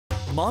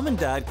Mom and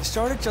Dad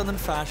started Chandan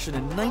Fashion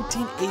in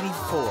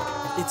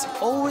 1984. It's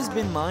always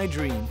been my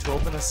dream to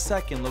open a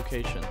second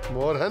location.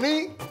 More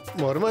honey,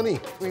 more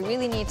money. We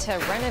really need to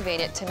renovate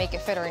it to make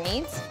it fit our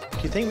needs. Do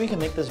you think we can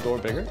make this door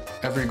bigger?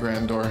 Every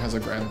grand door has a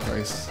grand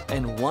price.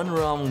 And one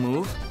wrong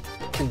move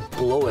Can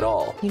blow it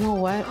all. You know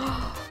what?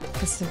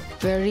 It's a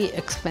very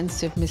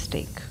expensive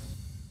mistake.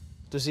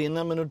 ਤੁਸੀਂ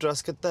ਇੰਨਾ ਮੈਨੂੰ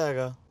trust ਕੀਤਾ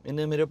ਹੈਗਾ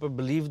ਇਹਨੇ ਮੇਰੇ ਉੱਪਰ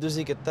believe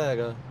ਤੁਸੀਂ ਕੀਤਾ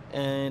ਹੈਗਾ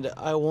and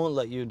I won't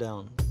let you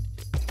down.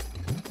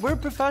 We're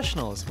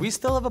professionals. We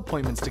still have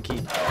appointments to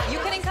keep. You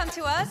couldn't come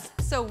to us,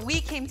 so we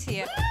came to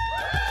you.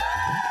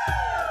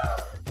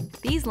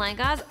 These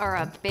lehengas are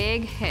a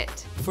big hit.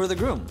 For the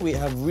groom. We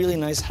have really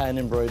nice hand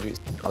embroideries.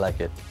 I like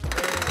it.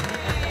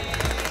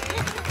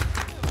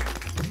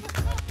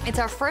 It's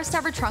our first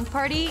ever trunk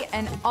party,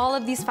 and all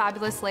of these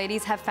fabulous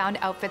ladies have found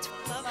outfits.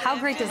 How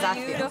great does that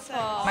feel?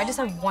 I just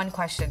have one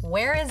question.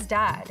 Where is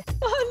Dad?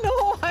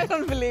 Oh, no, I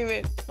don't believe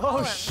it.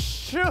 Oh,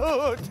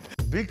 shoot!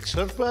 Big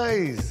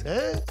surprise,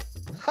 eh?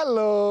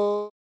 Hello.